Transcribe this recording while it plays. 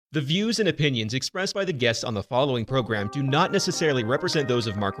The views and opinions expressed by the guests on the following program do not necessarily represent those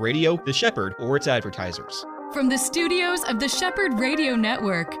of Mark Radio, The Shepherd, or its advertisers. From the studios of the Shepherd Radio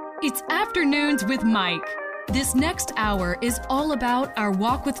Network, it's Afternoons with Mike. This next hour is all about our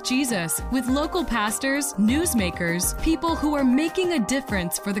walk with Jesus, with local pastors, newsmakers, people who are making a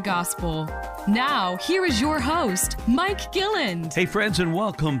difference for the gospel. Now, here is your host, Mike Gilland. Hey, friends, and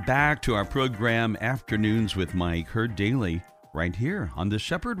welcome back to our program, Afternoons with Mike, heard daily right here on the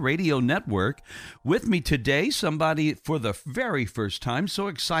Shepherd Radio Network. With me today, somebody for the very first time, so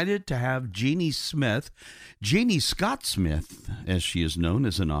excited to have Jeannie Smith, Jeannie Scott Smith, as she is known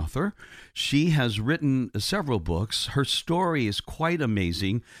as an author. She has written several books. Her story is quite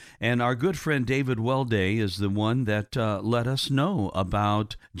amazing, and our good friend David Welday is the one that let us know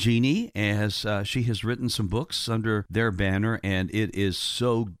about Jeannie, as she has written some books under their banner, and it is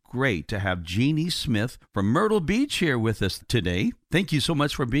so great to have Jeannie Smith from Myrtle Beach here with us today. Thank you so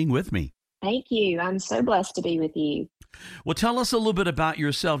much for being with me. Thank you. I'm so blessed to be with you. Well, tell us a little bit about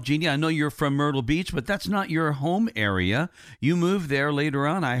yourself, Jeannie. I know you're from Myrtle Beach, but that's not your home area. You moved there later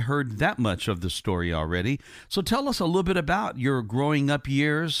on. I heard that much of the story already. So tell us a little bit about your growing up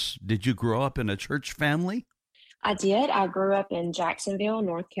years. Did you grow up in a church family? I did. I grew up in Jacksonville,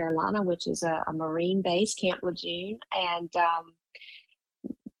 North Carolina, which is a Marine base, Camp Lejeune, and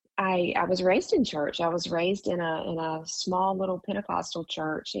I was raised in church. I was raised in a small little Pentecostal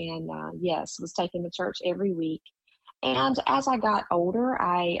church, and yes, was taking to church every week. And as I got older,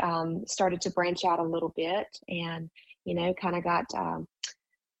 I started to branch out a little bit, and kind of got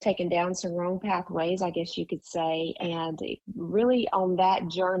taken down some wrong pathways, I guess you could say. And really, on that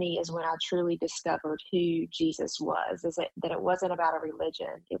journey is when I truly discovered who Jesus was. That it wasn't about a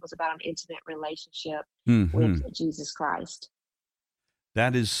religion; it was about an intimate relationship with Jesus Christ.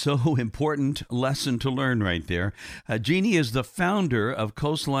 That is so important lesson to learn right there. Jeannie is the founder of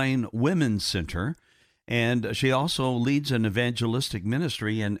Coastline Women's Center, and she also leads an evangelistic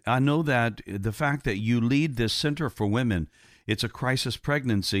ministry. And I know that the fact that you lead this center for women, it's a crisis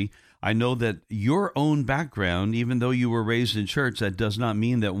pregnancy. I know that your own background, even though you were raised in church, that does not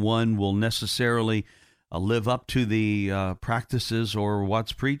mean that one will necessarily live up to the practices or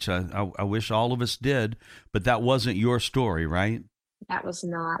what's preached. I wish all of us did, but that wasn't your story, right? That was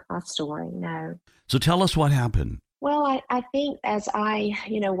not my story, no. So tell us what happened. Well, I think as I,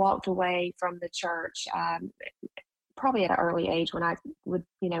 walked away from the church, probably at an early age when I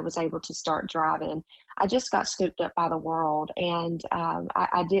was able to start driving, I just got scooped up by the world. And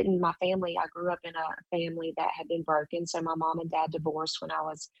I didn't, my family, I grew up in a family that had been broken. So my mom and dad divorced when I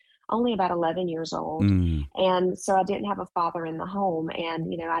was only about 11 years old. And so I didn't have a father in the home.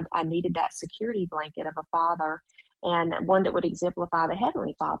 And, I needed that security blanket of a father, and one that would exemplify the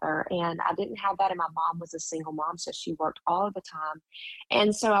Heavenly Father. And I didn't have that, and my mom was a single mom, so she worked all of the time.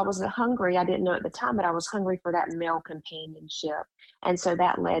 And so I was hungry. I didn't know at the time, but I was hungry for that male companionship. And so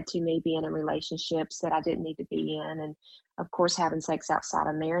that led to me being in relationships that I didn't need to be in, and of course having sex outside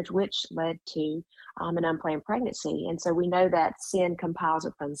of marriage, which led to an unplanned pregnancy. And so we know that sin compiles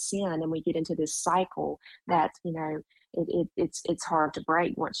upon sin, and we get into this cycle that, it's hard to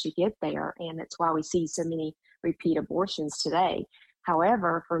break once you get there. And that's why we see so many repeat abortions today.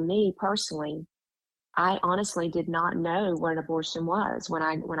 However, for me personally, I honestly did not know what an abortion was. When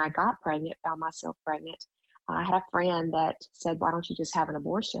I got pregnant, found myself pregnant, I had a friend that said, "Why don't you just have an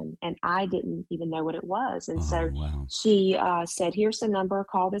abortion?" And I didn't even know what it was. And Wow. she said, "Here's the number,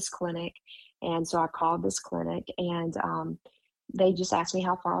 call this clinic." And so I called this clinic, and they just asked me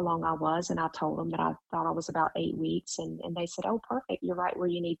how far along I was, and I told them that I thought I was about 8 weeks, and they said, "Oh, perfect, you're right where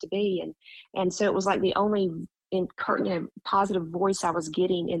you need to be." And so it was like the only positive voice I was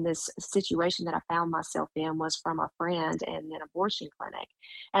getting in this situation that I found myself in was from a friend and an abortion clinic.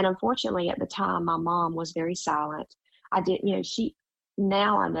 And unfortunately, at the time, my mom was very silent. I didn't,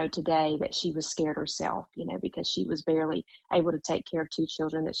 now I know today that she was scared herself, because she was barely able to take care of two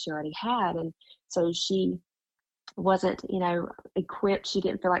children that she already had. And so she wasn't, equipped. She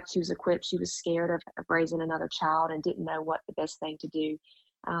didn't feel like she was equipped. She was scared of raising another child and didn't know what the best thing to do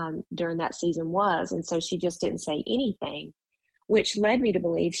during that season was. And so she just didn't say anything, which led me to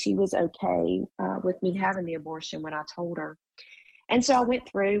believe she was okay with me having the abortion when I told her. And so I went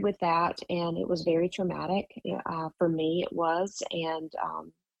through with that, and it was very traumatic. For me, it was. And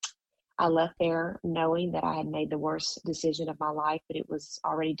I left there knowing that I had made the worst decision of my life, but it was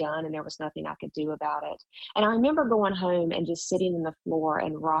already done and there was nothing I could do about it. And I remember going home and just sitting on the floor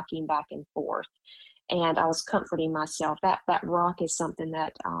and rocking back and forth. and I was comforting myself. That rock is something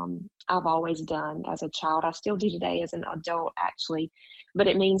that I've always done as a child. I still do today as an adult, actually, but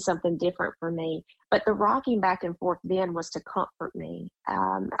it means something different for me. But the rocking back and forth then was to comfort me.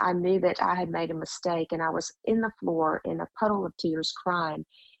 I knew that I had made a mistake, and I was in the floor in a puddle of tears, crying,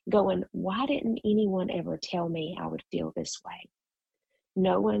 going, "Why didn't anyone ever tell me I would feel this way?"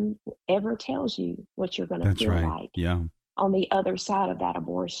 No one ever tells you what you're going to That's feel right. like Yeah. on the other side of that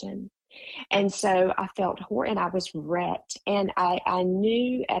abortion. And so I felt horror, and I was wrecked. And I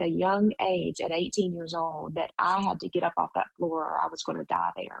knew at a young age, at 18 years old, that I had to get up off that floor or I was going to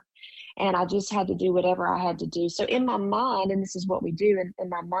die there. And I just had to do whatever I had to do. So in my mind, and this is what we do, in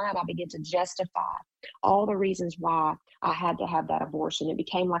my mind, I began to justify all the reasons why I had to have that abortion. It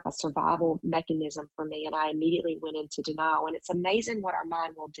became like a survival mechanism for me. And I immediately went into denial. And it's amazing what our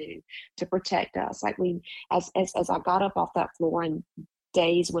mind will do to protect us. Like as I got up off that floor and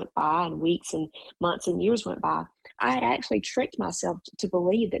days went by and weeks and months and years went by, I had actually tricked myself to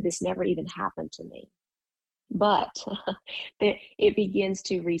believe that this never even happened to me. But it begins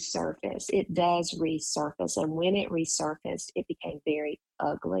to resurface. It does resurface. And when it resurfaced, it became very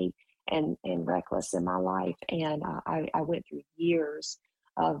ugly and reckless in my life. And I went through years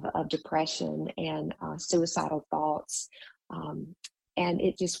of depression and suicidal thoughts. And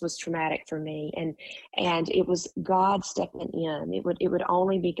it just was traumatic for me. And it was God stepping in. It would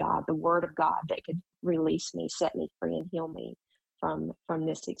only be God, the Word of God, that could release me, set me free, and heal me from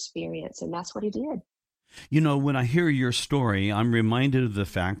this experience. And that's what He did. You know, when I hear your story, I'm reminded of the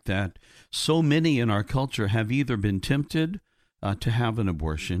fact that so many in our culture have either been tempted to have an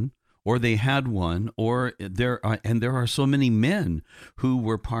abortion, or they had one, or there are so many men who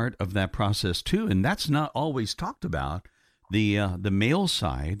were part of that process too, and that's not always talked about. The male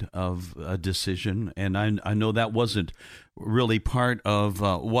side of a decision, and I know that wasn't really part of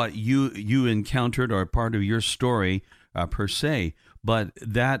what you encountered or part of your story per se, but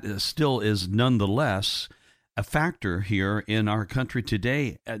that still is nonetheless a factor here in our country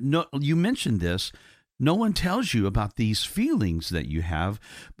today. No, you mentioned this. No one tells you about these feelings that you have.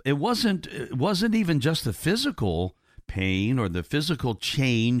 It wasn't even just the physical pain or the physical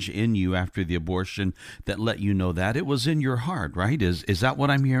change in you after the abortion that let you know that. It was in your heart, right? Is that what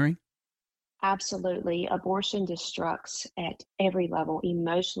I'm hearing? Absolutely. Abortion destructs at every level,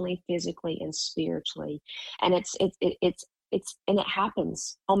 emotionally, physically, and spiritually. And and it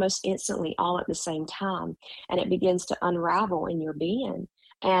happens almost instantly all at the same time. And it begins to unravel in your being.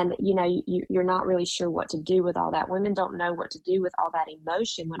 And you're not really sure what to do with all that. Women don't know what to do with all that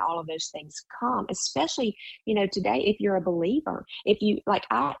emotion when all of those things come, especially, today, if you're a believer. If you like,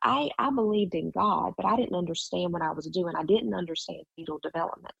 I believed in God, but I didn't understand what I was doing. I didn't understand fetal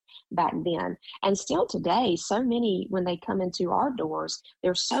development back then. And still today, so many, when they come into our doors,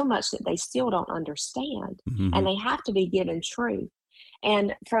 there's so much that they still don't understand, Mm-hmm. and they have to be given truth.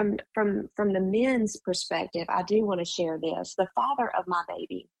 And from the men's perspective, I do want to share this. The father of my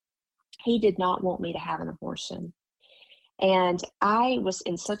baby, he did not want me to have an abortion. And I was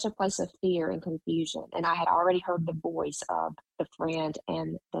in such a place of fear and confusion. And I had already heard the voice of the friend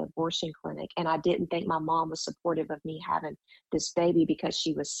and the abortion clinic. And I didn't think my mom was supportive of me having this baby because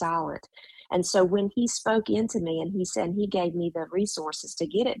she was silent. And so when he spoke into me and he said he gave me the resources to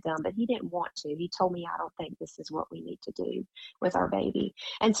get it done, but he didn't want to. He told me, "I don't think this is what we need to do with our baby."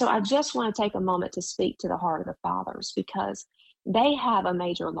 And so I just want to take a moment to speak to the heart of the fathers, because they have a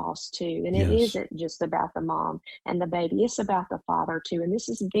major loss too. And it Yes. isn't just about the mom and the baby, it's about the father too. And this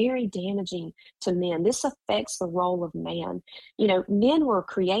is very damaging to men. This affects the role of man. Men were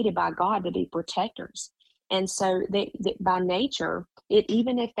created by God to be protectors. And so they by nature,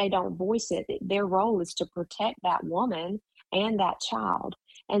 even if they don't voice it, their role is to protect that woman and that child.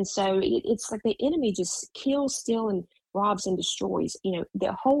 And so it's like the enemy just kills, steals, and robs and destroys,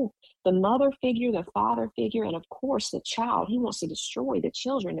 the mother figure, the father figure, and of course the child. He wants to destroy the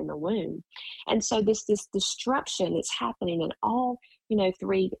children in the womb. And so this destruction is happening in all,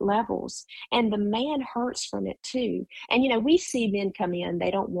 three levels. And the man hurts from it too. And we see men come in,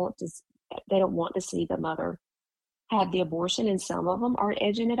 they don't want to see the mother have the abortion, and some of them are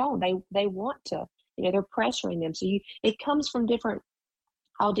edging it on. They want to, they're pressuring them. So it comes from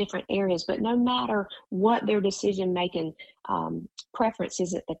all different areas, but no matter what their decision making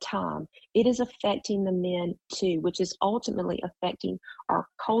preferences at the time, it is affecting the men too, which is ultimately affecting our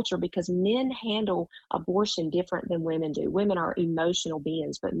culture because men handle abortion different than women do. Women are emotional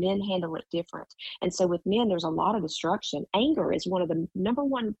beings, but men handle it different. And so with men, there's a lot of destruction. Anger is one of the number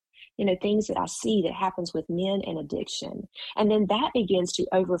one things that I see that happens with men and addiction. And then that begins to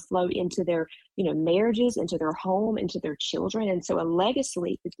overflow into their, marriages, into their home, into their children. And so a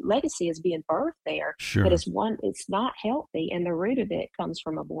legacy is being birthed there, Sure. but it's not healthy. And the root of it comes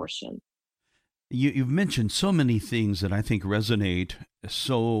from abortion. You've mentioned so many things that I think resonate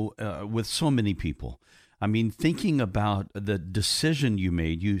with so many people. I mean, thinking about the decision you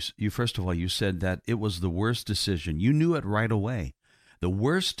made, you first of all, you said that it was the worst decision. You knew it right away. The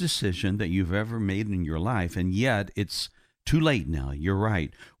worst decision that you've ever made in your life, and yet it's too late now. You're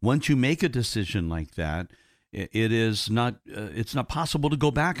right. Once you make a decision like that, it's not possible to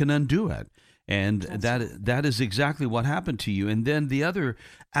go back and undo it. And that is exactly what happened to you. And then the other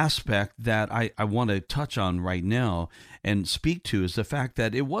aspect that I want to touch on right now and speak to is the fact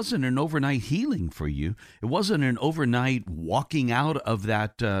that it wasn't an overnight healing for you. It wasn't an overnight walking out of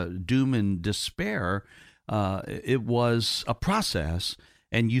that doom and despair. It was a process,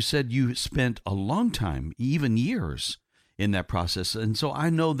 and you said you spent a long time, even years, in that process. And so I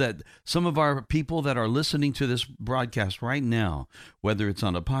know that some of our people that are listening to this broadcast right now, whether it's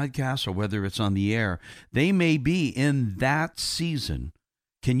on a podcast or whether it's on the air, they may be in that season.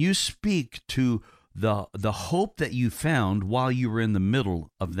 Can you speak to the hope that you found while you were in the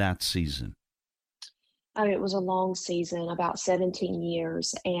middle of that season? Oh, it was a long season, about 17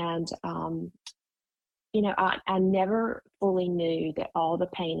 years. And I never fully knew that all the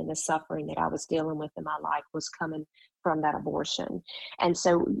pain and the suffering that I was dealing with in my life was coming from that abortion. And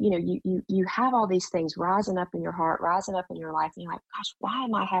so, you have all these things rising up in your heart, rising up in your life, and you're like, gosh, why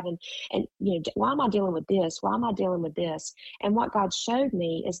am I having, and, why am I dealing with this? Why am I dealing with this? And what God showed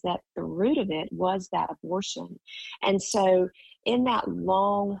me is that the root of it was that abortion. And so in that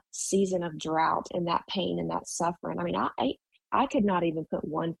long season of drought and that pain and that suffering, I mean, I could not even put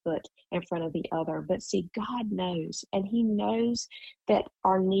one foot in front of the other. But see, God knows, and He knows that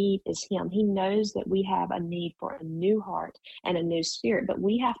our need is Him. He knows that we have a need for a new heart and a new spirit, but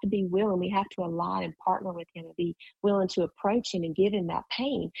we have to be willing. We have to align and partner with Him and be willing to approach Him and give Him that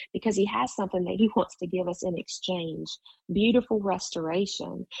pain because He has something that He wants to give us in exchange, beautiful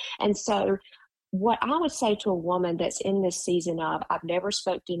restoration. And so what I would say to a woman that's in this season of, I've never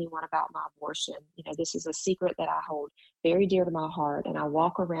spoke to anyone about my abortion. This is a secret that I hold very dear to my heart, and I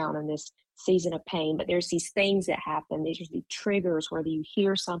walk around in this season of pain, but there's these things that happen. These are the triggers, whether you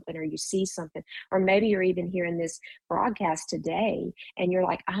hear something or you see something, or maybe you're even hearing this broadcast today and you're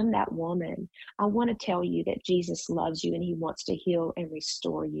like, I'm that woman. I want to tell you that Jesus loves you and He wants to heal and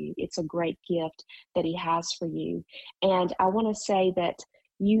restore you. It's a great gift that He has for you. And I want to say that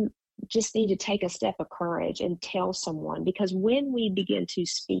you just need to take a step of courage and tell someone, because when we begin to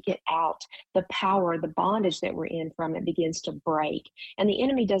speak it out, the power, the bondage that we're in from it begins to break. And the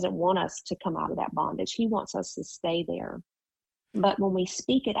enemy doesn't want us to come out of that bondage. He wants us to stay there. But when we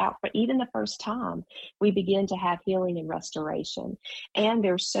speak it out for even the first time, we begin to have healing and restoration. And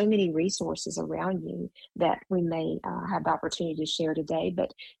there's so many resources around you that we may have the opportunity to share today,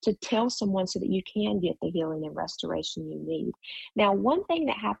 but to tell someone so that you can get the healing and restoration you need. Now, one thing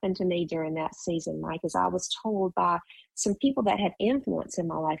that happened to me during that season, Mike, is I was told by some people that had influence in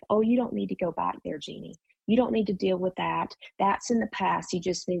my life, oh, you don't need to go back there, Jeannie. You don't need to deal with that. That's in the past. You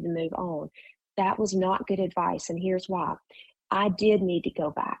just need to move on. That was not good advice. And here's why. I did need to go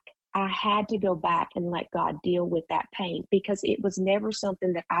back. I had to go back and let God deal with that pain because it was never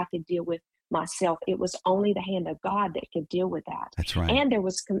something that I could deal with myself. It was only the hand of God that could deal with that. That's right. And there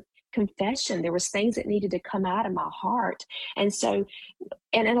was confession. There was things that needed to come out of my heart. And so,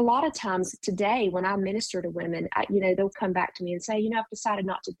 and a lot of times today when I minister to women, they'll come back to me and say, I've decided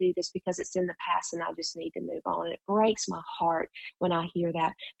not to do this because it's in the past and I just need to move on. And it breaks my heart when I hear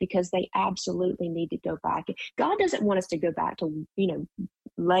that because they absolutely need to go back. God doesn't want us to go back to,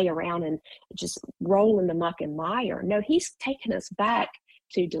 lay around and just roll in the muck and mire. No, He's taken us back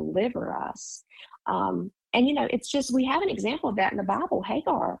to deliver us. And, it's just, we have an example of that in the Bible.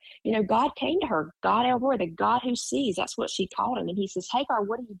 Hagar, God came to her, God El Roy, the God who sees. That's what she called Him. And He says, Hagar,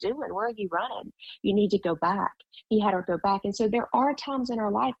 what are you doing? Where are you running? You need to go back. He had her go back. And so there are times in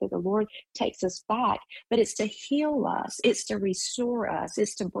our life that the Lord takes us back, but it's to heal us. It's to restore us.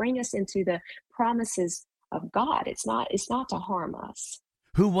 It's to bring us into the promises of God. It's not to harm us.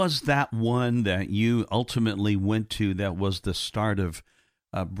 Who was that one that you ultimately went to that was the start of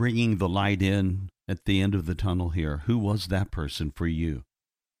bringing the light in at the end of the tunnel here? Who was that person for you?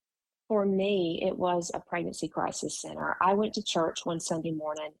 For me, it was a pregnancy crisis center. I went to church one Sunday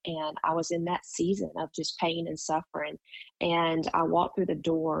morning and I was in that season of just pain and suffering. And I walked through the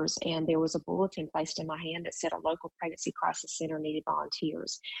doors and there was a bulletin placed in my hand that said a local pregnancy crisis center needed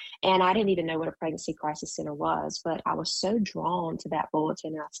volunteers. And I didn't even know what a pregnancy crisis center was, but I was so drawn to that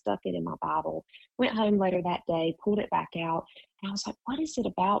bulletin and I stuck it in my Bible, went home later that day, pulled it back out. And I was like, what is it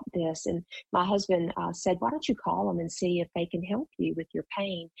about this? And my husband said, why don't you call them and see if they can help you with your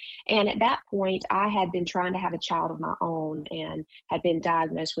pain? And at that point, I had been trying to have a child of my own and had been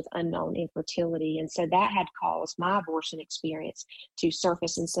diagnosed with unknown infertility. And so that had caused my abortion experience to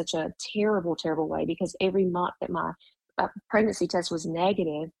surface in such a terrible, terrible way, because every month that my pregnancy test was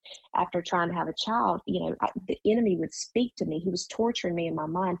negative after trying to have a child, the enemy would speak to me. He was torturing me in my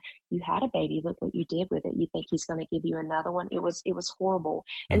mind. You had a baby. Look what you did with it. You think he's going to give you another one? It was horrible.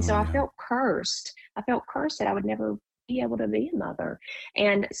 And so I felt cursed. I felt cursed that I would never be able to be a mother.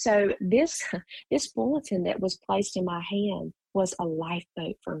 And so this bulletin that was placed in my hand was a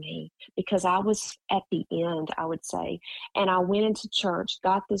lifeboat for me, because I was at the end, I would say. And I went into church,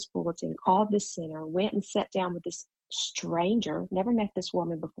 got this bulletin, called the center, went and sat down with this stranger, never met this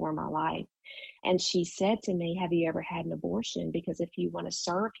woman before in my life. And she said to me, have you ever had an abortion? Because if you want to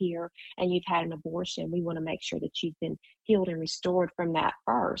serve here and you've had an abortion, we want to make sure that you've been healed and restored from that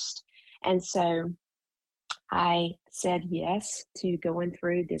first. And so I said yes to going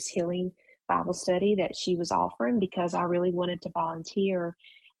through this healing Bible study that she was offering, because I really wanted to volunteer.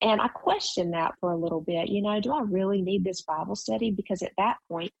 And I questioned that for a little bit. Do I really need this Bible study? Because at that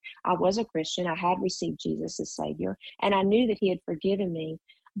point, I was a Christian. I had received Jesus as Savior, and I knew that He had forgiven me.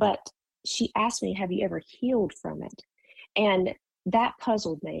 But she asked me, have you ever healed from it? And that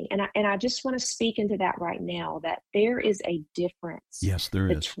puzzled me. And I just want to speak into that right now, that there is a difference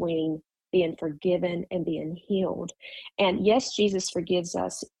between being forgiven and being healed. And yes, Jesus forgives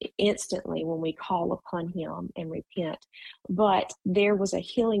us instantly when we call upon Him and repent. But there was a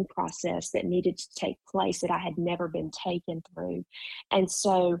healing process that needed to take place that I had never been taken through. And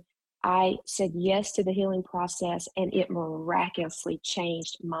so I said yes to the healing process, and it miraculously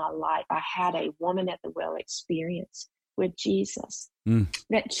changed my life. I had a woman at the well experience with Jesus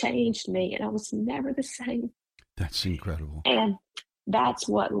that changed me, and I was never the same. That's incredible. And that's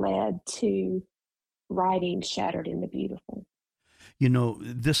what led to writing Shattered in the Beautiful.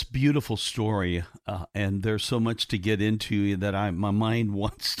 This beautiful story, and there's so much to get into that my mind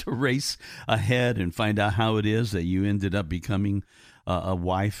wants to race ahead and find out how it is that you ended up becoming a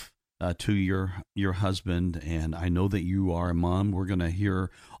wife to your husband. And I know that you are a mom. We're going to hear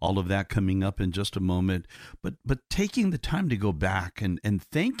all of that coming up in just a moment. But taking the time to go back and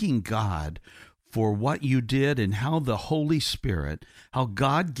thanking God for what you did, and how the Holy Spirit, how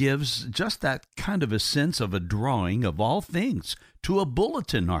God gives just that kind of a sense of a drawing of all things to a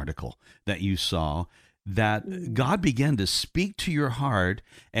bulletin article that you saw, that God began to speak to your heart,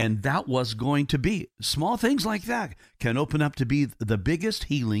 and that was going to be small things like that can open up to be the biggest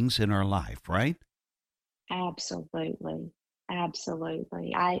healings in our life, right? Absolutely.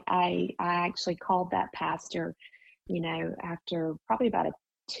 Absolutely. I actually called that pastor, after probably about a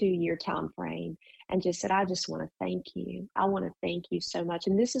 2-year time frame, and just said, I just want to thank you. I want to thank you so much.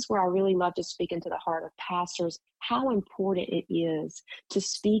 And this is where I really love to speak into the heart of pastors, how important it is to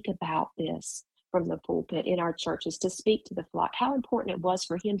speak about this from the pulpit in our churches, to speak to the flock, how important it was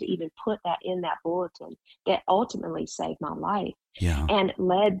for him to even put that in that bulletin that ultimately saved my life and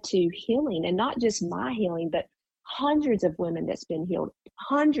led to healing. And not just my healing, but hundreds of women that's been healed,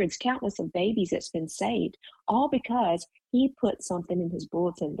 countless of babies that's been saved, all because he put something in his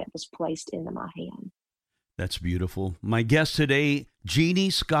bulletin that was placed into my hand. That's beautiful. My guest today, Jeannie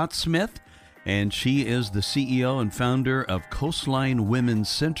Scott Smith, and she is the CEO and founder of Coastline Women's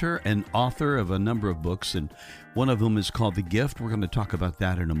Center and author of a number of books, and one of them is called The Gift. We're going to talk about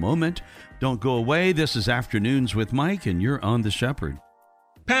that in a moment. Don't go away. This is Afternoons with Mike, and you're on The Shepherd.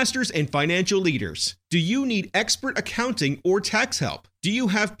 Pastors and financial leaders, do you need expert accounting or tax help? Do you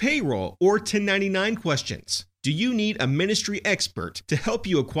have payroll or 1099 questions? Do you need a ministry expert to help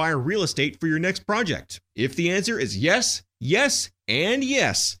you acquire real estate for your next project? If the answer is yes, yes, and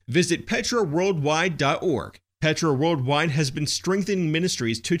yes, visit petraworldwide.org. Petra Worldwide has been strengthening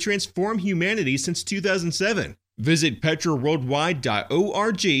ministries to transform humanity since 2007. Visit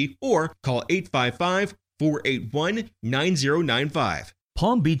petraworldwide.org or call 855-481-9095.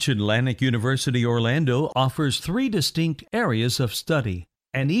 Palm Beach Atlantic University Orlando offers 3 distinct areas of study: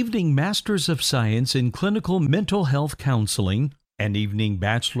 an evening Master's of Science in Clinical Mental Health Counseling, an evening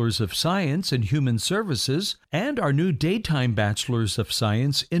Bachelor's of Science in Human Services, and our new daytime Bachelor's of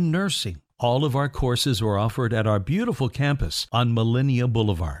Science in Nursing. All of our courses are offered at our beautiful campus on Millennia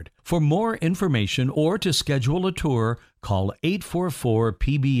Boulevard. For more information or to schedule a tour, call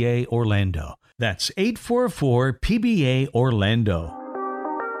 844-PBA-ORLANDO. That's 844-PBA-ORLANDO.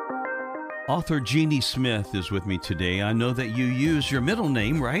 Author Jeannie Smith is with me today. I know that you use your middle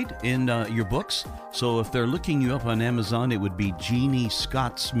name, right, in your books. So if they're looking you up on Amazon, it would be Jeannie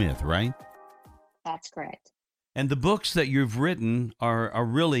Scott Smith, right? That's correct. And the books that you've written are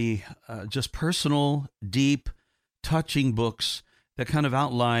really just personal, deep, touching books that kind of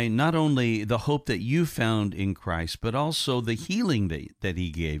outline not only the hope that you found in Christ, but also the healing that he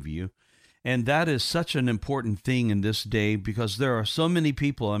gave you. And that is such an important thing in this day because there are so many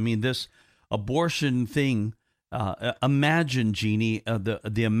people. I mean, this abortion thing, imagine, Jeannie,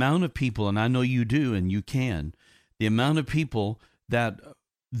 the amount of people, and I know you do and you can, the amount of people that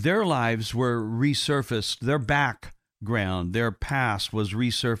their lives were resurfaced, their background, their past was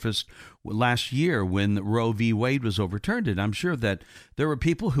resurfaced last year when Roe v. Wade was overturned. And I'm sure that there were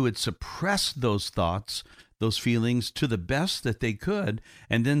people who had suppressed those thoughts, those feelings to the best that they could.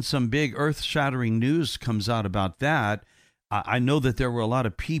 And then some big earth-shattering news comes out about that. I know that there were a lot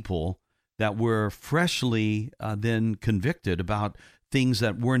of people that were freshly then convicted about things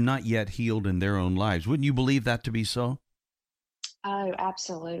that were not yet healed in their own lives. Wouldn't you believe that to be so? Oh,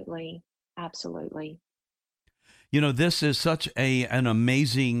 absolutely. Absolutely. You know, this is such an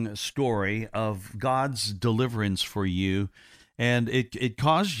amazing story of God's deliverance for you. And it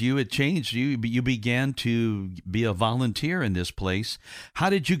caused you, it changed you. You began to be a volunteer in this place. How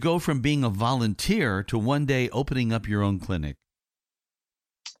did you go from being a volunteer to one day opening up your own clinic?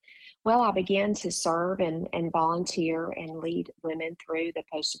 Well, I began to serve and volunteer and lead women through the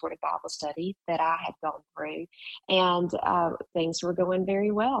post-abortive Bible study that I had gone through, and things were going very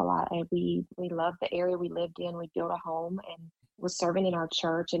well. We loved the area we lived in. We built a home and was serving in our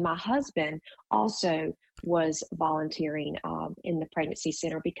church. And my husband also was volunteering in the pregnancy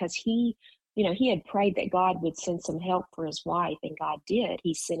center because he had prayed that God would send some help for his wife, and God did.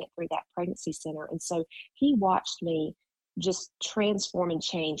 He sent it through that pregnancy center, and so he watched me just transform and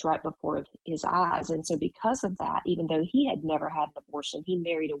change right before his eyes. And so because of that, even though he had never had an abortion, he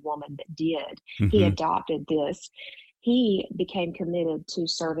married a woman that did. He adopted this. He became committed to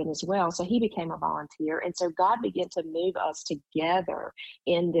serving as well. So he became a volunteer. And so God began to move us together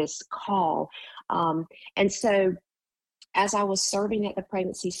in this call. And so as I was serving at the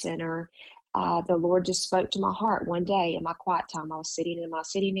pregnancy center, the Lord just spoke to my heart one day in my quiet time. I was sitting in my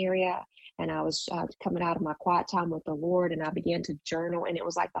sitting area, and I was coming out of my quiet time with the Lord, and I began to journal, and it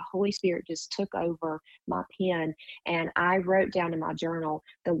was like the Holy Spirit just took over my pen, and I wrote down in my journal,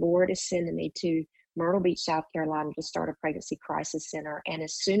 the Lord is sending me to Myrtle Beach, South Carolina to start a pregnancy crisis center. And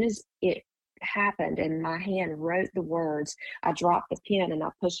as soon as it happened and my hand wrote the words, I dropped the pen and I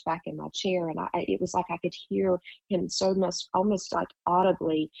pushed back in my chair, and it was like I could hear him so much, almost like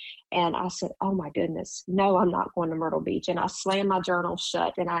audibly. And I said, "Oh my goodness, no, I'm not going to Myrtle Beach." And I slammed my journal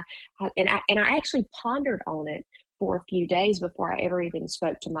shut, and I actually pondered on it for a few days before I ever even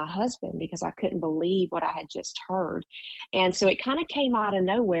spoke to my husband, because I couldn't believe what I had just heard. And so it kind of came out of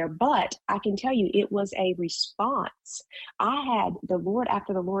nowhere, but I can tell you it was a response. I had the Lord,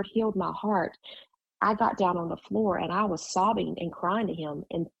 after the Lord healed my heart, I got down on the floor and I was sobbing and crying to him,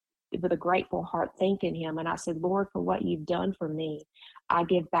 and with a grateful heart, thanking him. And I said, "Lord, for what you've done for me, I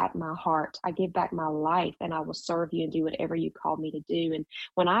give back my heart. I give back my life, and I will serve you and do whatever you called me to do." And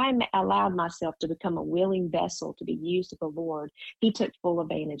when I allowed myself to become a willing vessel to be used of the Lord, he took full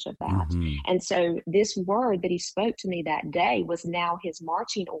advantage of that. And so this word that he spoke to me that day was now his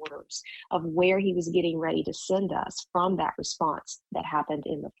marching orders of where he was getting ready to send us from that response that happened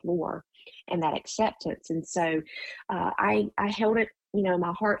in the floor and that acceptance. And so I held it,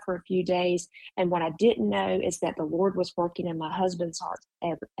 my heart for a few days. And what I didn't know is that the Lord was working in my husband's heart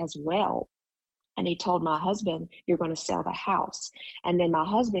as well. And he told my husband, "You're going to sell the house." And then my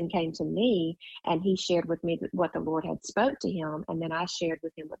husband came to me and he shared with me what the Lord had spoke to him. And then I shared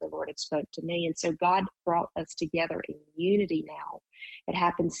with him what the Lord had spoke to me. And so God brought us together in unity now. It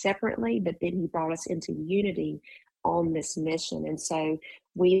happened separately, but then he brought us into unity on this mission. And so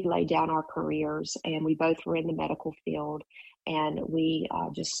we laid down our careers, and we both were in the medical field, and we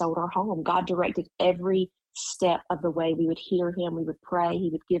just sold our home. God directed every step of the way. We would hear him, we would pray, he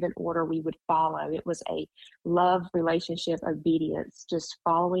would give an order, we would follow. It was a love relationship, obedience, just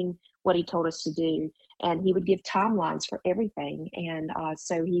following what he told us to do. And he would give timelines for everything. And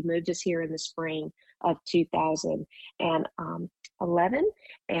so he moved us here in the spring of 2011,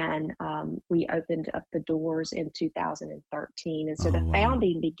 and we opened up the doors in 2013. And so the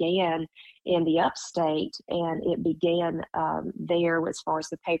founding began in the upstate, and it began there as far as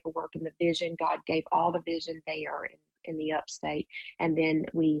the paperwork and the vision. God gave all the vision there, in the upstate. And then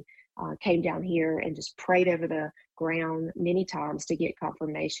we came down here and just prayed over the ground many times to get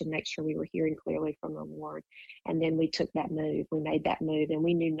confirmation, make sure we were hearing clearly from the Lord. And then we took that move. We made that move, and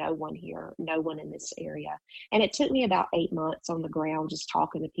we knew no one here, no one in this area. And it took me about 8 months on the ground, just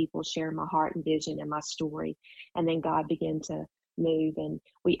talking to people, sharing my heart and vision and my story. And then God began to move, and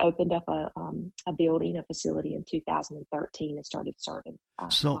we opened up a building, a facility in 2013, and started serving.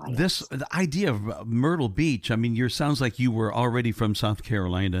 So clients. the idea of Myrtle Beach, I mean, sounds like you were already from South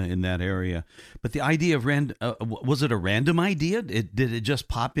Carolina in that area, but the idea of was it a random idea? Did it just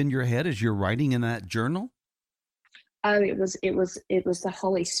pop in your head as you're writing in that journal? Oh, it was the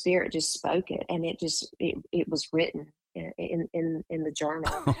Holy Spirit just spoke it, and it was written in the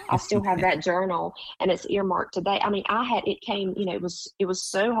journal. I Oh, still have man. that journal, and it's earmarked today. I mean, it came, it was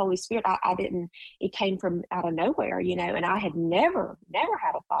so Holy Spirit. I didn't. It came from out of nowhere, and I had never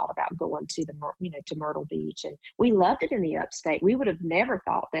had a thought about going to to Myrtle Beach, and we loved it in the upstate. We would have never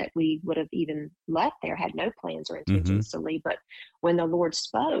thought that we would have even left there. Had no plans or Hmm. intentions to leave, but when the Lord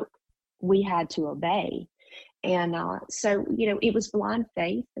spoke, we had to obey. And so, it was blind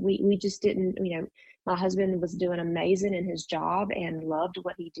faith. We just didn't, my husband was doing amazing in his job and loved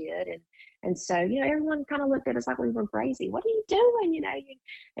what he did. And so, everyone kind of looked at us like we were crazy. What are you doing?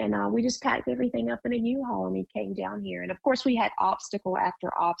 And we just packed everything up in a U-Haul, and we came down here. And of course, we had obstacle after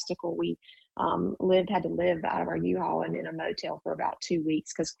obstacle. We had to live out of our U-Haul and in a motel for about 2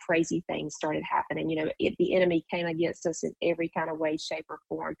 weeks because crazy things started happening. The enemy came against us in every kind of way, shape, or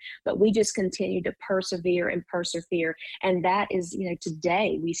form. But we just continued to persevere and persevere. And that is,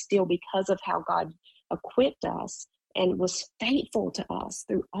 today we still, because of how God equipped us and was faithful to us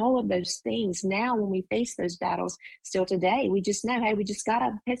through all of those things. Now, when we face those battles still today, we just know, hey, we just got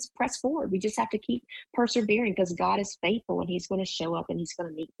to press forward. We just have to keep persevering because God is faithful, and he's going to show up, and he's going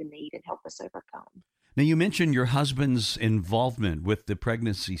to meet the need and help us overcome. Now, you mentioned your husband's involvement with the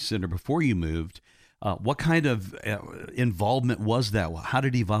pregnancy center before you moved. What kind of involvement was that? How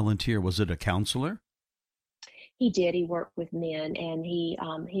did he volunteer? Was it a counselor? He did. He worked with men, and he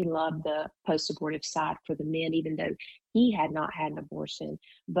loved the post-abortive side for the men, even though he had not had an abortion.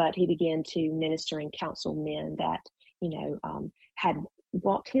 But he began to minister and counsel men that had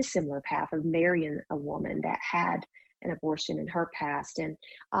walked his similar path of marrying a woman that had an abortion in her past. And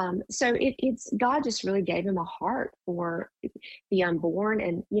so it's God just really gave him a heart for the unborn.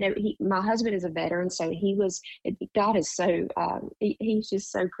 And my husband is a veteran, so God is so he's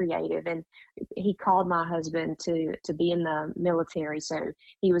just so creative, and he called my husband to be in the military. So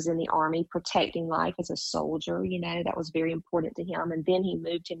he was in the Army protecting life as a soldier. That was very important to him. And then he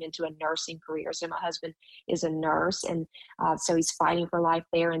moved him into a nursing career. So my husband is a nurse, and so he's fighting for life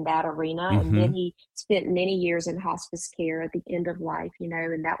there in that arena. And Hmm. then he spent many years in hospice care at the end of life,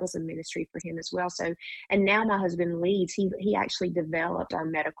 and that was a ministry for him as well. So, and now my husband leads. He actually developed our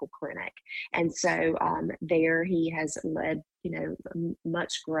medical clinic, and so there he has led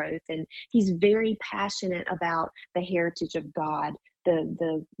much growth, and he's very passionate about the heritage of God,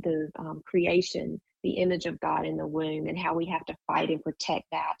 the creation, the image of God in the womb, and how we have to fight and protect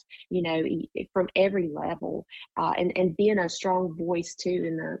that, from every level, and being a strong voice too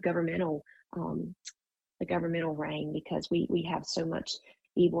in um, the governmental reign, because we have so much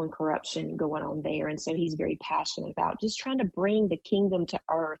evil and corruption going on there. And so he's very passionate about just trying to bring the kingdom to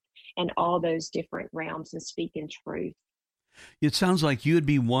earth and all those different realms and speak in truth. It sounds like you would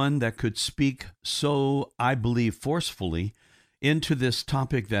be one that could speak so, I believe, forcefully into this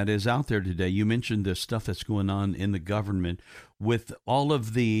topic that is out there today. You mentioned the stuff that's going on in the government with all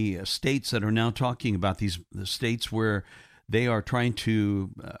of the states that are now talking about the states where they are trying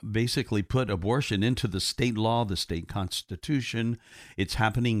to basically put abortion into the state law, the state constitution. It's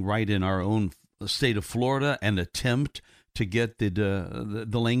happening right in our own state of Florida, an attempt to get the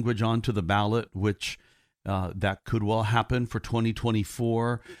language onto the ballot, which that could well happen for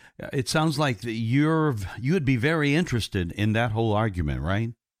 2024. It sounds like you would be very interested in that whole argument, right?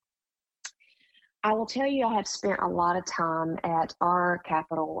 I will tell you, I have spent a lot of time at our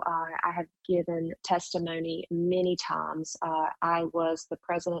Capitol. I have given testimony many times. I was the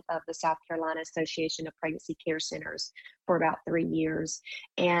president of the South Carolina Association of Pregnancy Care Centers for about 3 years,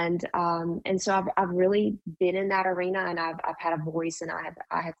 and so I've really been in that arena, and I've had a voice, and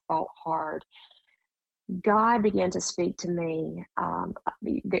I have fought hard. God began to speak to me.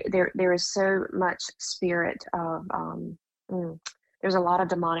 There is so much spirit of. There's a lot of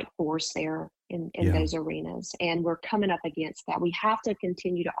demonic force there in those arenas. And we're coming up against that. We have to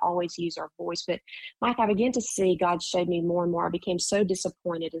continue to always use our voice. But Mike, I began to see, God showed me more and more. I became so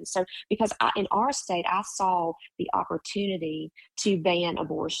disappointed. And so, because in our state, I saw the opportunity to ban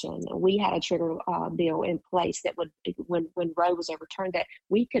abortion. We had a trigger bill in place that would, when Roe was overturned, that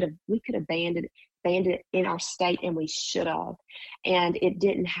we could have banned it in our state, and we should have, and it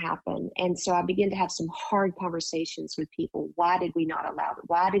didn't happen. And so I began to have some hard conversations with people. Why did we not allow it?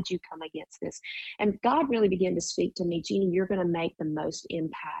 Why did you come against this? And God really began to speak to me, Jeannie, you're going to make the most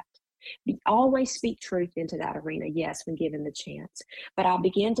impact. Always speak truth into that arena, yes, when given the chance. But I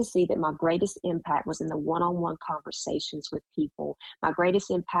began to see that my greatest impact was in the one-on-one conversations with people. My greatest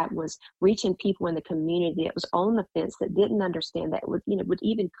impact was reaching people in the community that was on the fence, that didn't understand, that would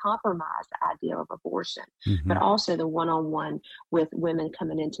even compromise the idea of abortion. Mm-hmm. But also the one-on-one with women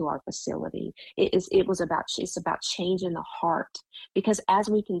coming into our facility. It's about changing the heart, because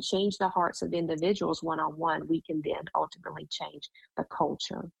as we can change the hearts of individuals one-on-one, we can then ultimately change the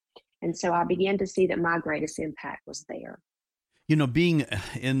culture. And so I began to see that my greatest impact was there. You know, being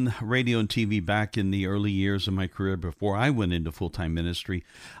in radio and TV back in the early years of my career before I went into full-time ministry,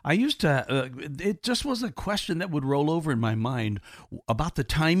 I used to, it just was a question that would roll over in my mind about the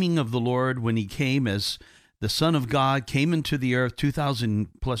timing of the Lord when he came as the Son of God, came into the earth 2,000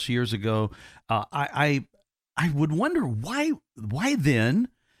 plus years ago. I would wonder why then?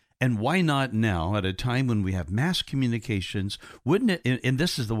 And why not now, at a time when we have mass communications? Wouldn't it, and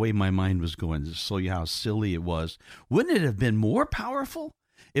this is the way my mind was going, to show you how silly it was, wouldn't it have been more powerful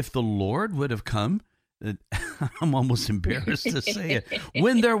if the Lord would have come? I'm almost embarrassed to say it.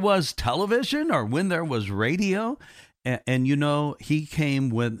 When there was television or when there was radio, and you know, he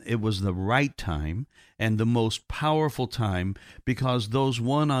came when it was the right time and the most powerful time, because those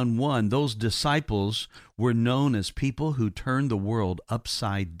one-on-one, those disciples were known as people who turned the world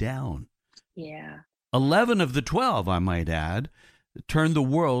upside down. Yeah. 11 of the 12, I might add, turned the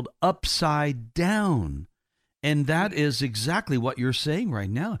world upside down. And that is exactly what you're saying right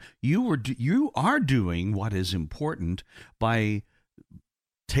now. You are doing what is important by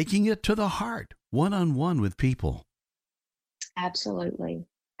taking it to the heart, one-on-one with people. Absolutely.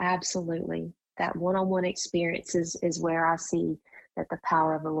 Absolutely. That one-on-one experience is where I see that the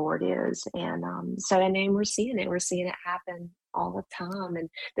power of the Lord is. And and we're seeing it. We're seeing it happen all the time, and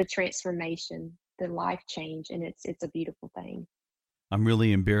the transformation, the life change, and it's a beautiful thing. I'm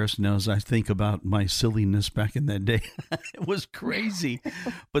really embarrassed now as I think about my silliness back in that day. It was crazy,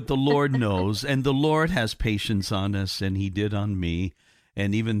 but the Lord knows, and the Lord has patience on us, and he did on me.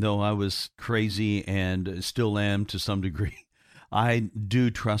 And even though I was crazy and still am to some degree, I do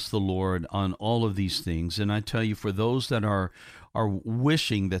trust the Lord on all of these things. And I tell you, for those that are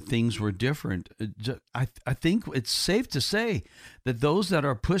wishing that things were different, I think it's safe to say that those that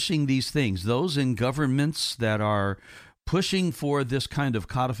are pushing these things, those in governments that are pushing for this kind of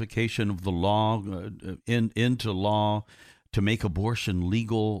codification of the law into law to make abortion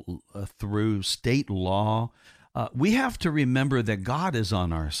legal through state law, we have to remember that God is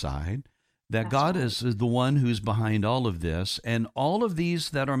on our side. That God is the one who's behind all of this, and all of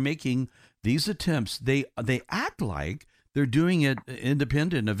these that are making these attempts, they act like they're doing it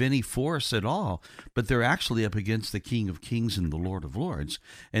independent of any force at all, but they're actually up against the King of Kings and the Lord of Lords,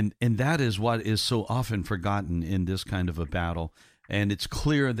 and that is what is so often forgotten in this kind of a battle. And it's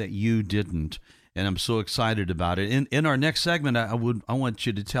clear that you didn't. And I'm so excited about it. In our next segment, I want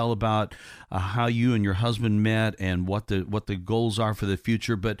you to tell about how you and your husband met and what the goals are for the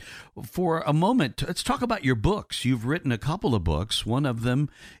future. But for a moment, let's talk about your books. You've written a couple of books. One of them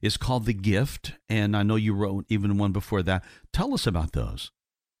is called The Gift, and I know you wrote even one before that. Tell us about those.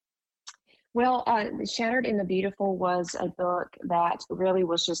 Well, Shattered in the Beautiful was a book that really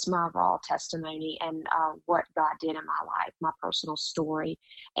was just my raw testimony and what God did in my life, my personal story.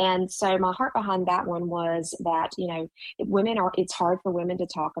 And so my heart behind that one was that, it's hard for women to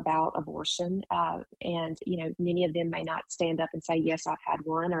talk about abortion. And many of them may not stand up and say, yes, I've had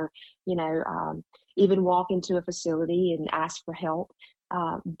one, or, even walk into a facility and ask for help.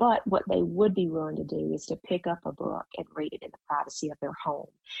 But what they would be willing to do is to pick up a book and read it in the privacy of their home.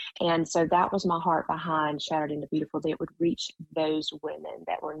 And so that was my heart behind Shattered into Beautiful, that it would reach those women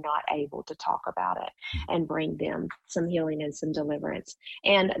that were not able to talk about it and bring them some healing and some deliverance.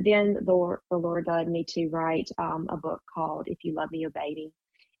 And then the Lord led me to write a book called If You Love Me, Obey Me.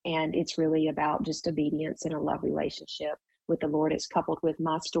 And it's really about just obedience in a love relationship with the Lord. It's coupled with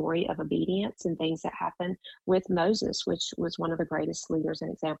my story of obedience and things that happened with Moses, which was one of the greatest leaders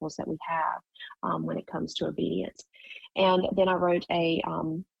and examples that we have when it comes to obedience. And then I wrote a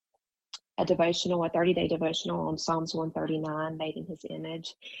a devotional, a 30-day devotional on Psalms 139, made in his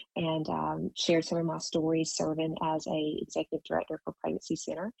image, and shared some of my stories serving as a executive director for Pregnancy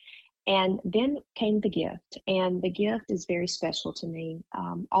Center. And then came the gift, and the gift is very special to me.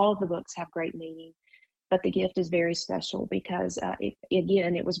 All of the books have great meaning, but the gift is very special because,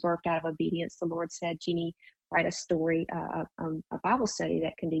 it was birthed out of obedience. The Lord said, Jeannie, write a story, a Bible study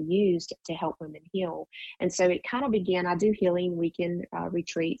that can be used to help women heal. And so it kind of began, I do healing weekend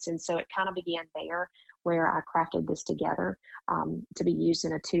retreats. And so it kind of began there, where I crafted this together to be used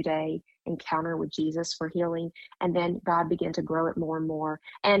in a 2-day encounter with Jesus for healing. And then God began to grow it more and more.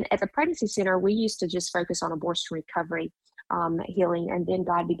 And at the Pregnancy Center, we used to just focus on abortion recovery, healing, and then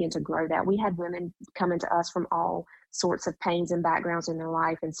God began to grow that. We had women coming to us from all sorts of pains and backgrounds in their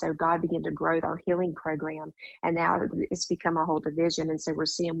life, and so God began to grow our healing program, and now it's become a whole division. And so we're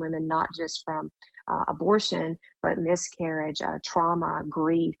seeing women not just from abortion, but miscarriage, trauma,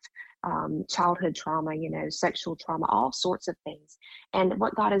 grief, childhood trauma, sexual trauma, all sorts of things. And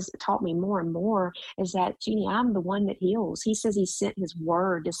what God has taught me more and more is that, Jeannie, I'm the one that heals. He says he sent his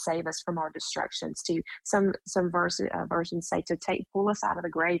word to save us from our destructions, to some versions say to pull us out of the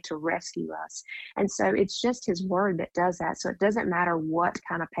grave, to rescue us. And so it's just his word that does that. So it doesn't matter what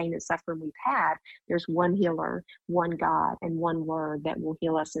kind of pain and suffering we've had. There's one healer, one God, and one word that will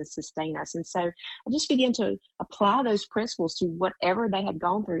heal us and sustain us. And so I just began to apply those principles to whatever they had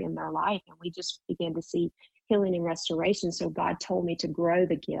gone through in their life, and we just began to see healing and restoration. So God told me to grow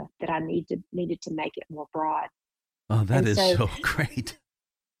the gift, that I needed to make it more broad. Oh, that is so great.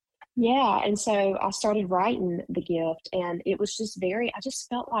 Yeah. And so I started writing the gift, and it was just I just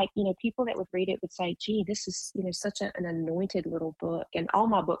felt like, people that would read it would say, gee, this is, such an anointed little book. And all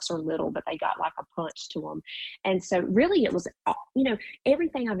my books are little, but they got like a punch to them. And so really it was,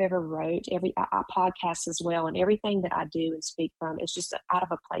 everything I've ever wrote, I podcast as well, and everything that I do and speak from is just out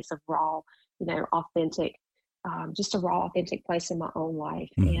of a place of raw, authentic, just a raw, authentic place in my own life.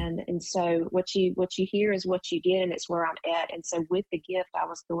 And so what you hear is what you get, and it's where I'm at. And so with the gift, I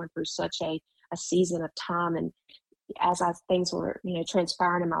was going through such a season of time, and as things were,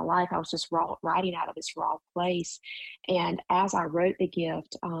 transpiring in my life, I was just writing out of this raw place. And as I wrote the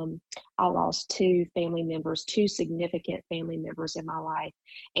gift, I lost two significant family members in my life.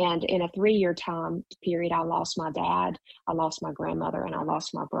 And in a 3-year time period, I lost my dad, I lost my grandmother, and I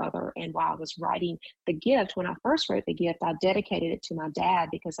lost my brother. And while I was writing the gift, when I first wrote the gift, I dedicated it to my dad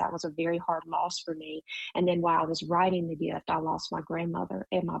because that was a very hard loss for me. And then while I was writing the gift, I lost my grandmother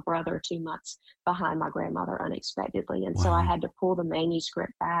and my brother 2 months behind my grandmother unexpectedly. And so I had to pull the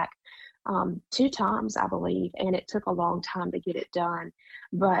manuscript back 2 times, I believe, and it took a long time to get it done.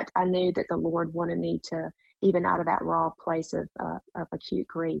 But I knew that the Lord wanted me to, even out of that raw place of acute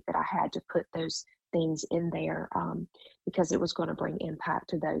grief, that I had to put those things in there because it was going to bring impact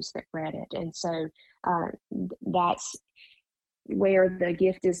to those that read it. And so that's where the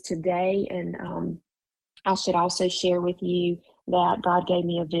gift is today. And I should also share with you that God gave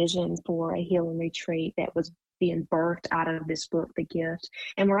me a vision for a healing retreat that was being birthed out of this book, The Gift.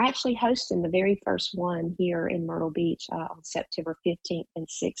 And we're actually hosting the very first one here in Myrtle Beach on September 15th and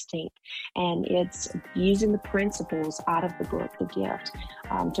 16th. And it's using the principles out of the book, The Gift,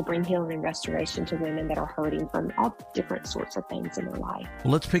 to bring healing and restoration to women that are hurting from all different sorts of things in their life.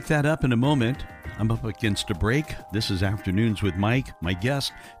 Well, let's pick that up in a moment. I'm up against a break. This is Afternoons with Mike. My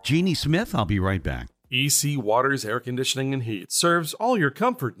guest, Jeannie Smith. I'll be right back. EC Waters Air Conditioning and Heat serves all your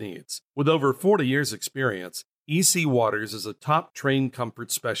comfort needs. With over 40 years' experience, EC Waters is a top-trained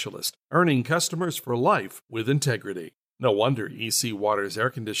comfort specialist, earning customers for life with integrity. No wonder EC Waters Air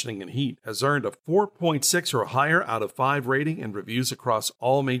Conditioning and Heat has earned a 4.6 or higher out of 5 rating and reviews across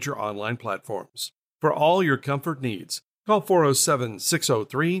all major online platforms. For all your comfort needs, call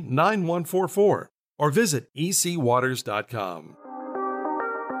 407-603-9144 or visit ecwaters.com.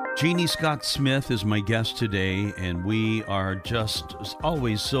 Jeannie Scott Smith is my guest today, and we are just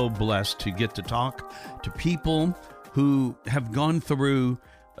always so blessed to get to talk to people who have gone through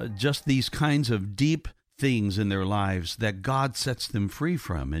just these kinds of deep things in their lives that God sets them free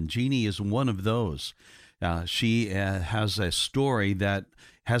from. And Jeannie is one of those. She has a story that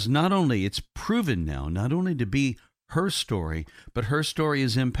has it's proven now, not only to be her story, but her story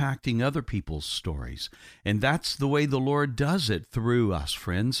is impacting other people's stories. And that's the way the Lord does it through us,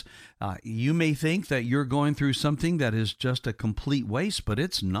 friends. You may think that you're going through something that is just a complete waste, but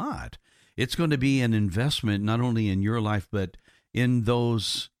it's not. It's going to be an investment not only in your life, but in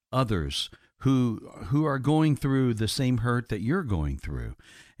those others who are going through the same hurt that you're going through.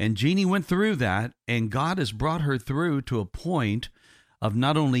 And Jeannie went through that, and God has brought her through to a point of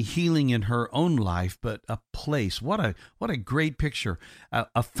not only healing in her own life, but a place. What a great picture.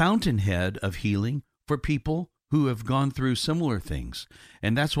 A fountainhead of healing for people who have gone through similar things.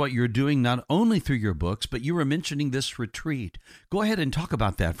 And that's what you're doing not only through your books, but you were mentioning this retreat. Go ahead and talk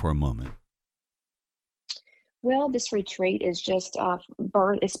about that for a moment. Well, this retreat is just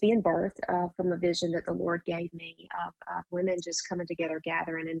it's being birthed from a vision that the Lord gave me of women just coming together,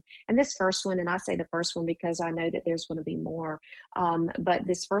 gathering. And this first one, and I say the first one because I know that there's going to be more, but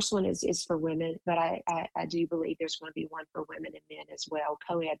this first one is for women, but I do believe there's going to be one for women and men as well,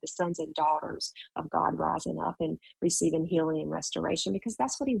 co-ed, the sons and daughters of God rising up and receiving healing and restoration, because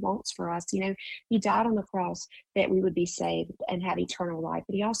that's what he wants for us. You know, he died on the cross that we would be saved and have eternal life,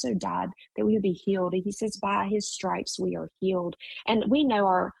 but he also died that we would be healed. He says, by his stripes we are healed. And we know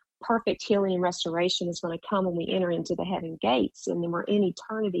our perfect healing and restoration is going to come when we enter into the heaven gates, and then we're in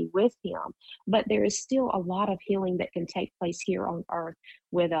eternity with him. But there is still a lot of healing that can take place here on earth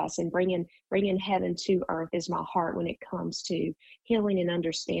with us, and bringing heaven to earth is my heart when it comes to healing and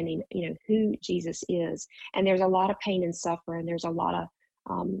understanding, you know, who Jesus is. And there's a lot of pain and suffering. There's a lot of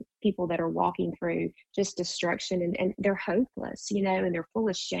people that are walking through just destruction, and they're hopeless, you know, and they're full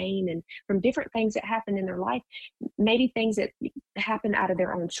of shame and from different things that happened in their life, maybe things that happened out of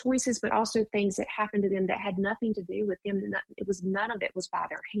their own choices, but also things that happened to them that had nothing to do with them. None of it was by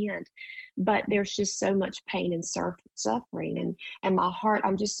their hand, but there's just so much pain and suffering. And my heart,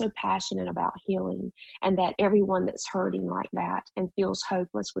 I'm just so passionate about healing, and that everyone that's hurting like that and feels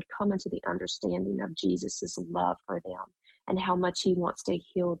hopeless would come into the understanding of Jesus's love for them and how much he wants to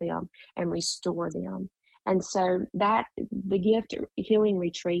heal them and restore them. And so that the gift healing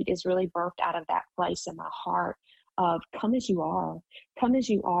retreat is really birthed out of that place in my heart of come as you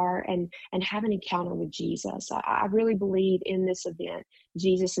are and have an encounter with Jesus. I really believe in this event,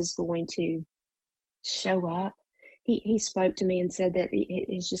 Jesus is going to show up. He spoke to me and said that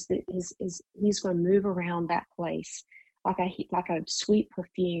it's just that he's going to move around that place like a sweet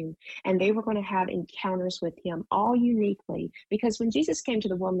perfume, and they were going to have encounters with him all uniquely, because when Jesus came to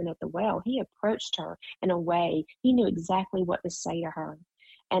the woman at the well, he approached her in a way he knew exactly what to say to her.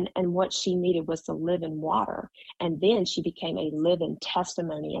 And what she needed was to live in water. And then she became a living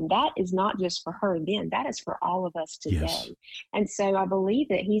testimony. And that is not just for her then, that is for all of us today. Yes. And so I believe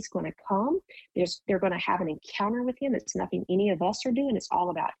that he's going to come. They're going to have an encounter with him. It's nothing any of us are doing. It's all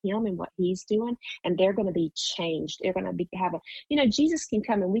about him and what he's doing. And they're going to be changed. They're going to Jesus can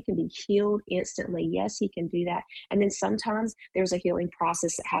come and we can be healed instantly. Yes, he can do that. And then sometimes there's a healing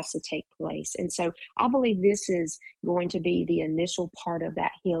process that has to take place. And so I believe this is going to be the initial part of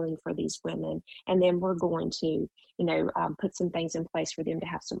that healing for these women, and then we're going to put some things in place for them to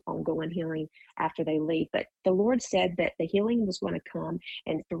have some ongoing healing after they leave. But the Lord said that the healing was going to come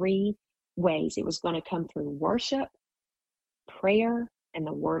in 3 ways. It was going to come through worship, prayer, and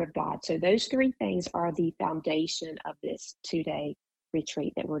the word of God. So those 3 things are the foundation of this 2-day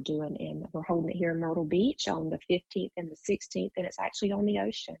retreat that we're doing, and we're holding it here in Myrtle Beach on the 15th and the 16th, and it's actually on the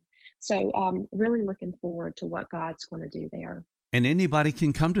ocean. So really looking forward to what God's going to do there. And anybody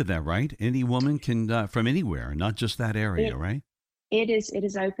can come to that, right? Any woman can from anywhere, not just that area, right? It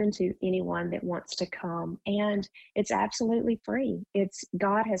is open to anyone that wants to come, and it's absolutely free.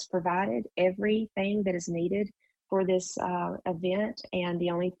 God has provided everything that is needed for this event, and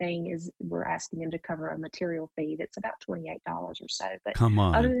the only thing is we're asking them to cover a material fee that's about $28 or so. But come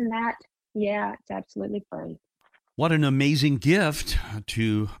on. Other than that, yeah, it's absolutely free. What an amazing gift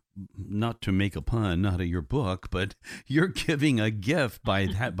not to make a pun out of your book, but you're giving a gift by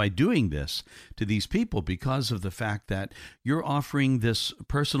doing this to these people, because of the fact that you're offering this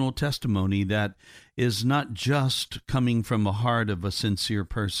personal testimony that is not just coming from the heart of a sincere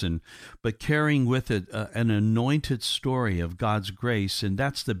person, but carrying with it an anointed story of God's grace. And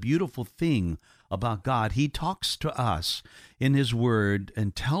that's the beautiful thing about God. He talks to us in his word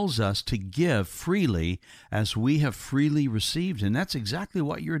and tells us to give freely as we have freely received. And that's exactly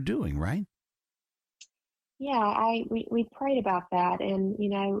what you're doing, right? Yeah, we prayed about that, and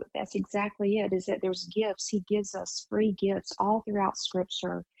that's exactly it, is that there's gifts. He gives us free gifts all throughout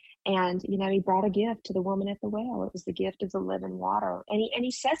Scripture. And he brought a gift to the woman at the well. It was the gift of the living water, and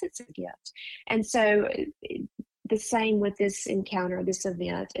he says it's a gift. And so the same with this encounter, this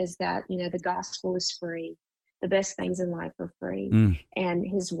event, is that the gospel is free. The best things in life are free, and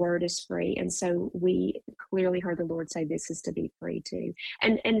his word is free. And so we clearly heard the Lord say this is to be free too.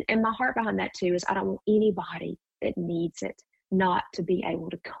 And my heart behind that too is I don't want anybody that needs it not to be able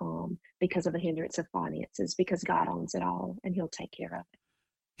to come because of a hindrance of finances, because God owns it all and he'll take care of it.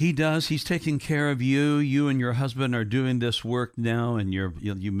 He does. He's taking care of you. You and your husband are doing this work now, and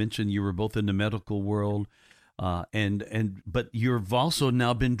you mentioned you were both in the medical world. But you've also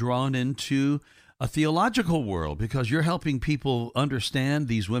now been drawn into a theological world because you're helping people understand,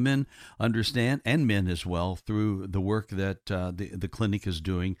 these women understand, and men as well, through the work that the clinic is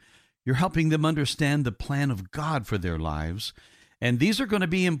doing. You're helping them understand the plan of God for their lives. And these are going to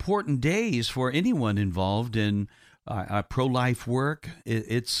be important days for anyone involved in pro-life work.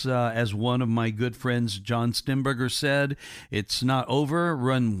 It's as one of my good friends, John Stemberger, said, it's not over.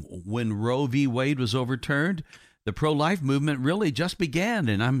 When Roe v. Wade was overturned, the pro-life movement really just began,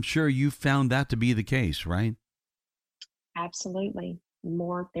 and I'm sure you found that to be the case, right? Absolutely.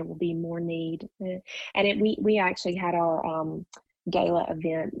 There will be more need. And we actually had our gala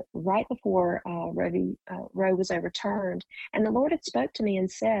event right before Roe was overturned. And the Lord had spoke to me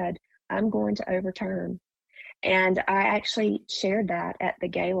and said, I'm going to overturn. And I actually shared that at the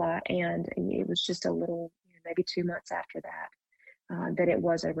gala, and it was just a little, maybe 2 months after that it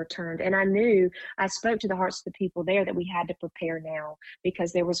was overturned. And I spoke to the hearts of the people there that we had to prepare now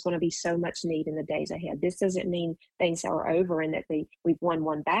because there was going to be so much need in the days ahead. This doesn't mean things are over and that we've won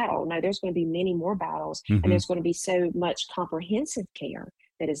one battle. No, there's going to be many more battles, and there's going to be so much comprehensive care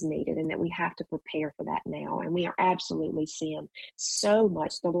that is needed, and that we have to prepare for that now. And we are absolutely seeing so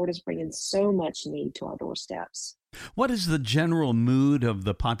much. The Lord is bringing so much need to our doorsteps. What is the general mood of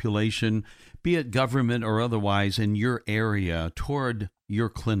the population, be it government or otherwise, in your area toward your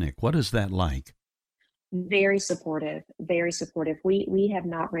clinic? What is that like? Very supportive, very supportive. We have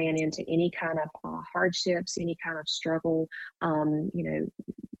not ran into any kind of hardships, any kind of struggle,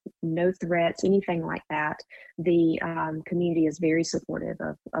 no threats, anything like that. The community is very supportive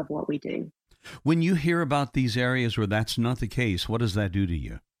of what we do. When you hear about these areas where that's not the case, what does that do to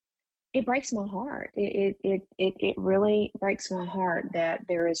you? It breaks my heart. It really breaks my heart that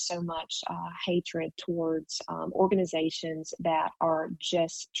there is so much hatred towards organizations that are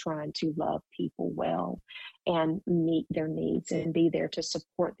just trying to love people well and meet their needs and be there to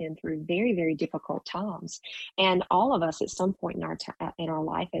support them through very, very difficult times. And all of us at some point in our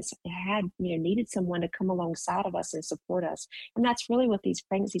life has had, needed someone to come alongside of us and support us. And that's really what these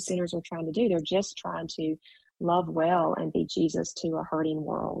pregnancy centers are trying to do. They're just trying to love well and be Jesus to a hurting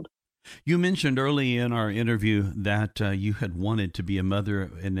world. You mentioned early in our interview that you had wanted to be a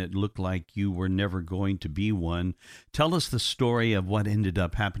mother, and it looked like you were never going to be one. Tell us the story of what ended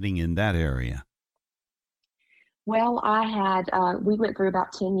up happening in that area. Well, we went through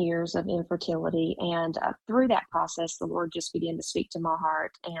about 10 years of infertility, and through that process, the Lord just began to speak to my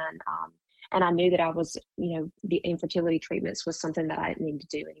heart, and I knew that I was, the infertility treatments was something that I didn't need to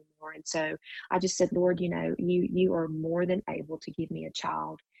do anymore. And so I just said, Lord, you are more than able to give me a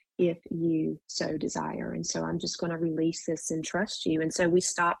child if you so desire. And so I'm just going to release this and trust you. And so we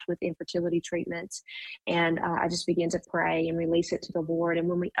stopped with infertility treatments, and I just began to pray and release it to the Lord. And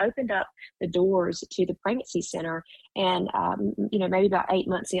when we opened up the doors to the pregnancy center, and maybe about 8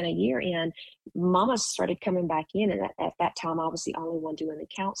 months in, a year in, mamas started coming back in. And at that time, I was the only one doing the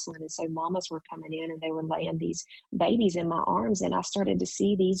counseling. And so mamas were coming in, and they were laying these babies in my arms. And I started to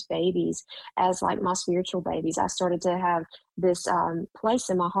see these babies as like my spiritual babies. I started to have this place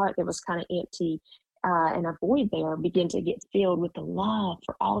in my heart that was kind of empty and a void there begin to get filled with the love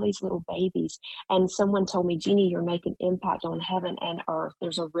for all these little babies. And someone told me, Jeannie, you're making impact on heaven and earth.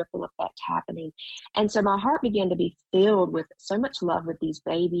 There's a ripple effect happening. And so my heart began to be filled with so much love with these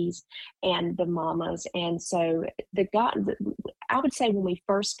babies and the mamas. And so I would say when we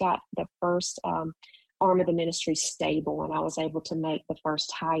first got the first arm of the ministry stable and I was able to make the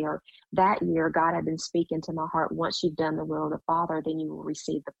first hire, that year God had been speaking to my heart, once you've done the will of the Father, then you will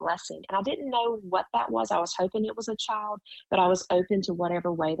receive the blessing. And I didn't know what that was. I was hoping it was a child, but I was open to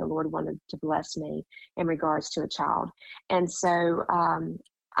whatever way the Lord wanted to bless me in regards to a child. And so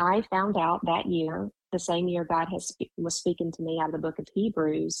I found out that year, the same year God was speaking to me out of the book of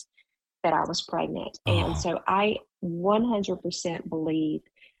Hebrews, that I was pregnant. And so I 100% believe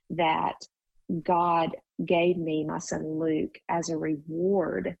that God gave me my son Luke as a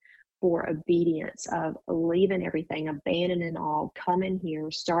reward for obedience of leaving everything, abandoning all, coming here,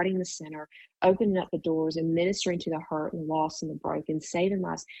 starting the center, opening up the doors and ministering to the hurt and lost and the broken, saving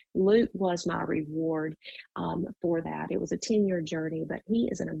lives. Luke was my reward for that. It was a 10-year journey, but he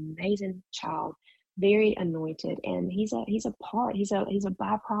is an amazing child, very anointed, and he's a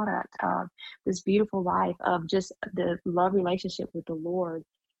byproduct of this beautiful life of just the love relationship with the Lord.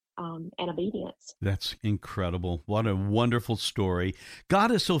 And obedience. That's incredible. What a wonderful story. God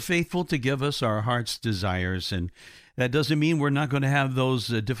is so faithful to give us our heart's desires, and that doesn't mean we're not going to have those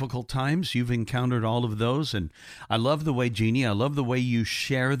difficult times. You've encountered all of those, and I love the way, Jeannie, I love the way you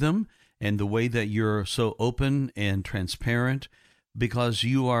share them and the way that you're so open and transparent. because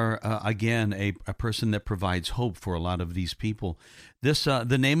you are, again, a person that provides hope for a lot of these people. This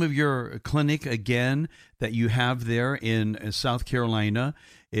the name of your clinic, again, that you have there in South Carolina,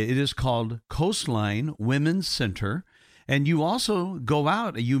 it is called Coastline Women's Center. And you also go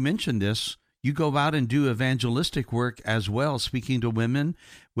out, you mentioned this, you go out and do evangelistic work as well, speaking to women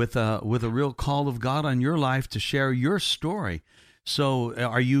with a real call of God on your life to share your story. So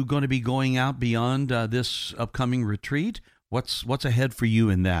are you going to be going out beyond this upcoming retreat? What's ahead for you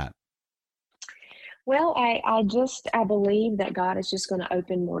in that? Well, I believe that God is just going to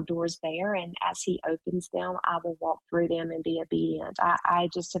open more doors there. And as he opens them, I will walk through them and be obedient. I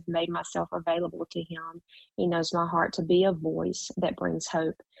just have made myself available to him. He knows my heart to be a voice that brings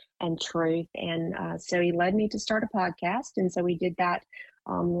hope and truth. And so he led me to start a podcast. And so we did that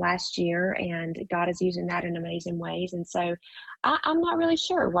last year, and God is using that in amazing ways. And so I'm not really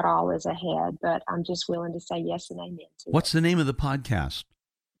sure what all is ahead, but I'm just willing to say yes and amen to it. What's the name of the podcast?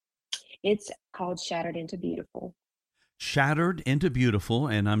 It's called Shattered into Beautiful. Shattered into Beautiful,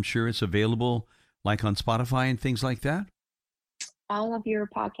 and I'm sure it's available like on Spotify and things like that? All of your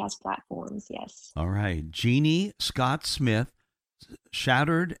podcast platforms, yes. All right. Jeannie Scott Smith,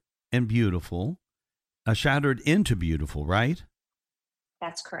 Shattered and Beautiful. Shattered into Beautiful, right?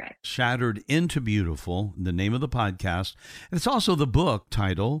 That's correct. Shattered into Beautiful, the name of the podcast. And it's also the book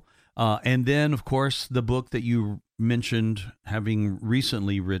title. And then, of course, the book that you mentioned having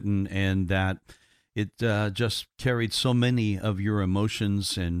recently written, and that it just carried so many of your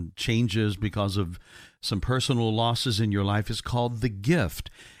emotions and changes because of some personal losses in your life, is called The Gift.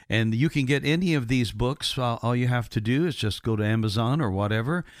 And you can get any of these books. All you have to do is just go to Amazon or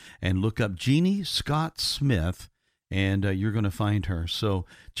whatever and look up Jeannie Scott Smith, and you're going to find her. So,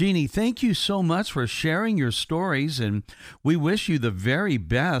 Jeannie, thank you so much for sharing your stories, and we wish you the very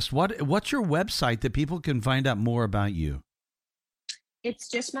best. What's your website that people can find out more about you? It's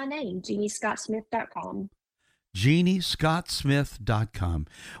just my name, JeannieScottSmith.com. JeannieScottSmith.com.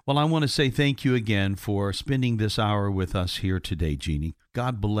 Well, I want to say thank you again for spending this hour with us here today, Jeannie.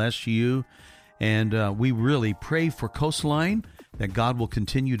 God bless you, and we really pray for Coastline, that God will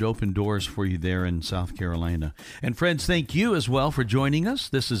continue to open doors for you there in South Carolina. And friends, thank you as well for joining us.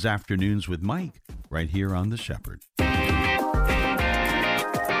 This is Afternoons with Mike, right here on The Shepherd.